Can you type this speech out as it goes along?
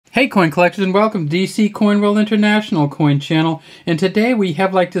Hey coin collectors, and welcome to DC Coin World International Coin Channel. And today we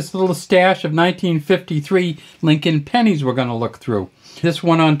have like this little stash of 1953 Lincoln pennies we're going to look through. This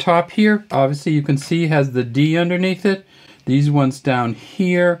one on top here, obviously you can see has the D underneath it. These ones down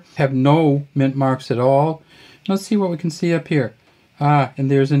here have no mint marks at all. Let's see what we can see up here.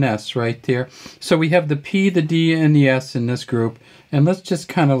 And there's an S right there. So we have the P, the D, and the S in this group. And let's just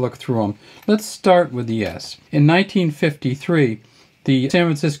kind of look through them. Let's start with the S. In 1953, the San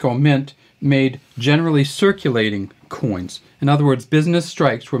Francisco Mint made generally circulating coins. In other words, business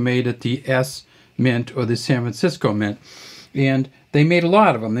strikes were made at the S Mint or the San Francisco Mint. And they made a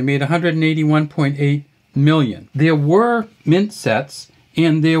lot of them. They made 181.8 million. There were mint sets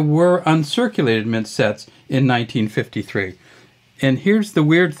and there were uncirculated mint sets in 1953. And here's the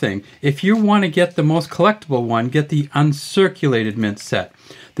weird thing. If you want to get the most collectible one, get the uncirculated mint set.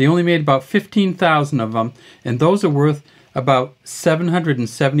 They only made about 15,000 of them, and those are worth about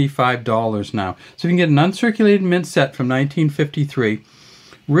 $775 now. So you can get an uncirculated mint set from 1953,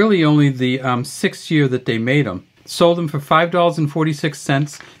 really only the sixth year that they made them. Sold them for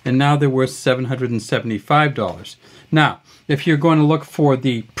 $5.46, and now they're worth $775. Now, if you're going to look for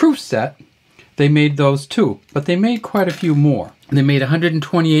the proof set, they made those too, but they made quite a few more. They made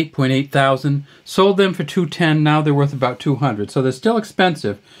 128.8 thousand, sold them for $210, now they're worth about $200. So they're still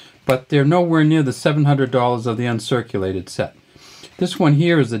expensive, but they're nowhere near the $700 of the uncirculated set. This one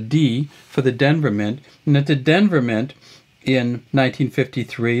here is a D for the Denver Mint, and at the Denver Mint in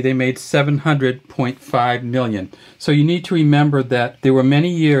 1953 they made 700.5 million. So you need to remember that there were many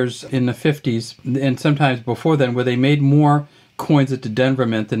years in the 50s and sometimes before then where they made more coins at the Denver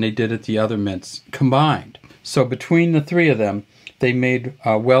Mint than they did at the other mints combined. So between the three of them they made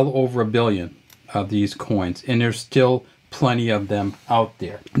well over $1 billion of these coins, and there's still plenty of them out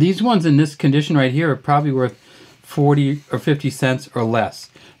there. These ones in this condition right here are probably worth 40 or 50 cents or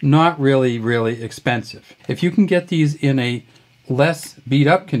less. Not really, really expensive. If you can get these in a less beat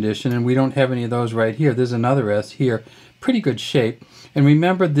up condition, and we don't have any of those right here, there's another S here, pretty good shape. And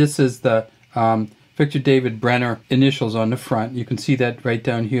remember, this is the Victor David Brenner initials on the front. You can see that right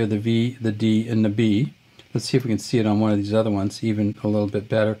down here, the V, the D, and the B. Let's see if we can see it on one of these other ones even a little bit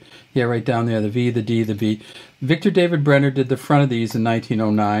better. Yeah, right down there, the V, the D, the B. Victor David Brenner did the front of these in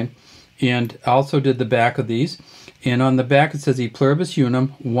 1909 and also did the back of these. And on the back it says E Pluribus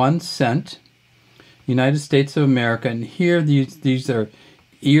Unum, 1 cent, United States of America. And here these are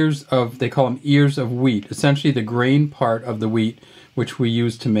ears of, they call them ears of wheat, essentially the grain part of the wheat, which we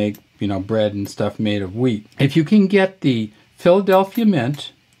use to make, you know, bread and stuff made of wheat. If you can get the Philadelphia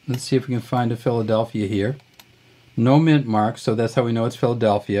Mint, let's see if we can find a Philadelphia here. No mint mark, so that's how we know it's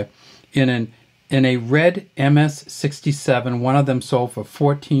Philadelphia. In a red MS-67, one of them sold for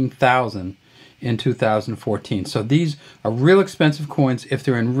 $14,000 in 2014. So these are real expensive coins if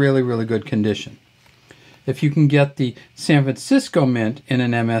they're in really, really good condition. If you can get the San Francisco Mint in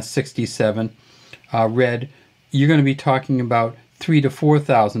an MS-67 red, you're going to be talking about $3,000 to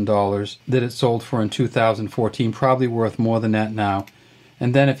 $4,000 that it sold for in 2014, probably worth more than that now.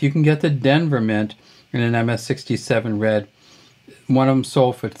 And then if you can get the Denver Mint in an MS-67 red, one of them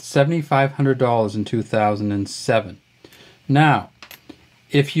sold for $7,500 in 2007. Now,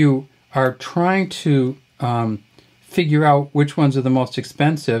 if you are trying to figure out which ones are the most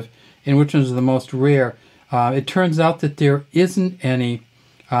expensive and which ones are the most rare, it turns out that there isn't any.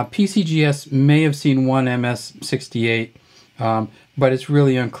 PCGS may have seen one MS-68, but it's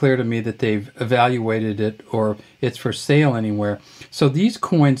really unclear to me that they've evaluated it or it's for sale anywhere. So these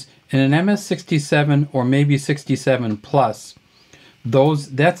coins in an MS-67 or maybe 67 plus,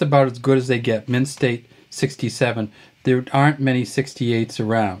 that's about as good as they get. Mint State 67. There aren't many 68s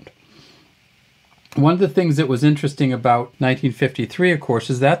around. One of the things that was interesting about 1953, of course,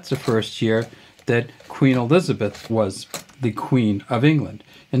 is that's the first year that Queen Elizabeth was the Queen of England.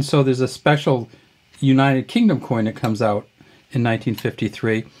 And so there's a special United Kingdom coin that comes out in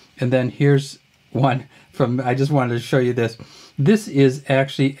 1953. And then here's one from, I just wanted to show you this. This is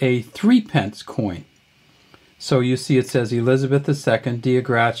actually a 3-pence coin. So you see it says Elizabeth II, Dea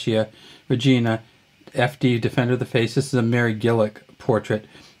Gratia, Regina, FD, Defender of the Faith. This is a Mary Gillick portrait.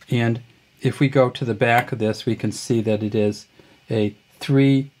 And if we go to the back of this, we can see that it is a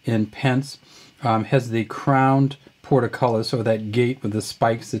 3 in pence. Has the crowned portcullis, or that gate with the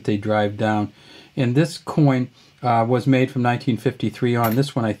spikes that they drive down. And this coin was made from 1953 on.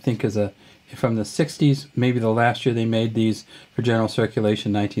 This one I think is from the 60s, maybe the last year they made these for general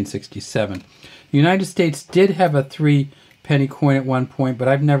circulation, 1967. The United States did have a 3-penny coin at one point, but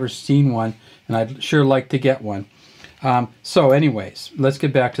I've never seen one, and I'd sure like to get one. So anyways, let's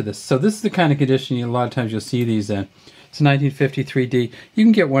get back to this. So this is the kind of condition a lot of times you'll see these in. It's a 1953D. You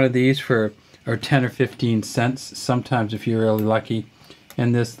can get one of these for 10 or 15 cents sometimes if you're really lucky.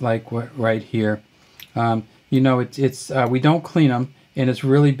 And this, like right here, you know, we don't clean them, and it's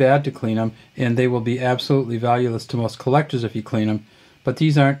really bad to clean them, and they will be absolutely valueless to most collectors if you clean them. But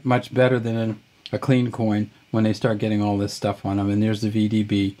these aren't much better than a clean coin when they start getting all this stuff on them. And there's the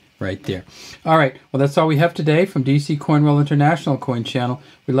VDB right there. All right, well, that's all we have today from DC Coinroll International Coin Channel.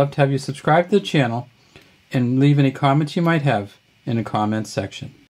 We'd love to have you subscribe to the channel and leave any comments you might have in the comments section.